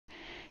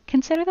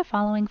Consider the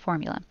following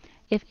formula.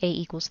 If A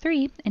equals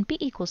 3 and B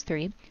equals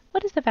 3,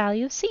 what is the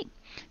value of C?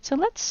 So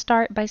let's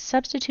start by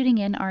substituting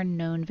in our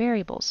known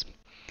variables.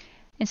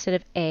 Instead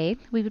of A,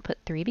 we would put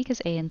 3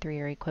 because A and 3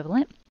 are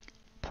equivalent.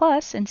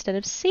 Plus, instead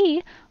of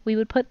C, we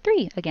would put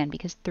 3, again,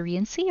 because 3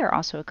 and C are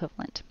also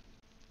equivalent.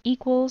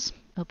 Equals,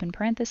 open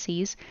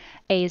parentheses,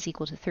 A is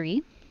equal to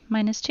 3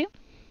 minus 2,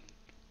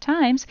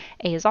 times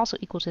A is also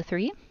equal to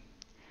 3,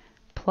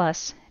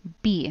 plus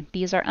B.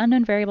 B is our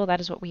unknown variable. That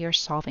is what we are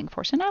solving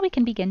for. So now we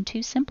can begin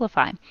to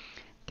simplify.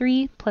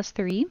 3 plus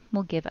 3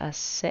 will give us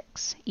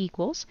 6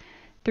 equals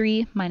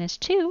 3 minus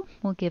 2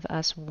 will give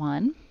us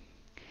 1,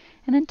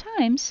 and then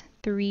times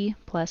 3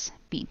 plus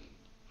B.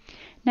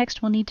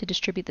 Next, we'll need to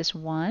distribute this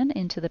 1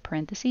 into the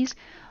parentheses.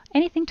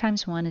 Anything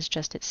times 1 is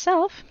just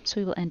itself, so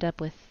we will end up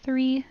with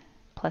 3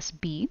 plus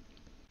B.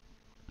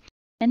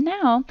 And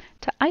now,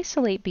 to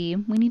isolate B,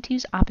 we need to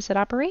use opposite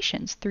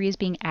operations. 3 is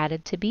being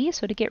added to B,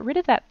 so to get rid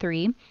of that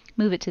 3,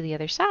 move it to the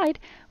other side,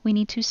 we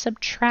need to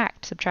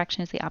subtract.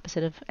 Subtraction is the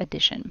opposite of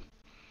addition.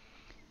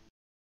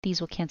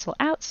 These will cancel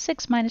out.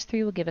 6 minus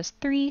 3 will give us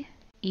 3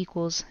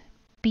 equals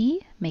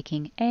B,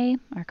 making A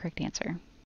our correct answer.